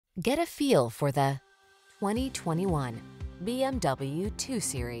Get a feel for the 2021 BMW 2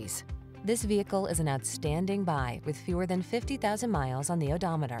 Series. This vehicle is an outstanding buy with fewer than 50,000 miles on the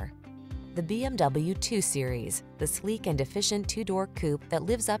odometer. The BMW 2 Series, the sleek and efficient two-door coupe that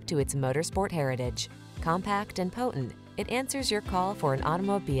lives up to its motorsport heritage. Compact and potent, it answers your call for an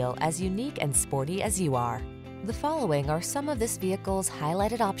automobile as unique and sporty as you are. The following are some of this vehicle's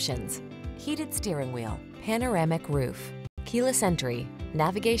highlighted options: heated steering wheel, panoramic roof, keyless entry,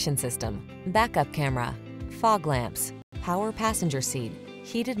 navigation system, backup camera, fog lamps, power passenger seat,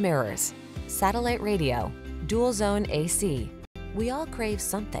 heated mirrors, satellite radio, dual zone AC. We all crave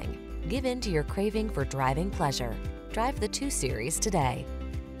something. Give in to your craving for driving pleasure. Drive the 2 Series today.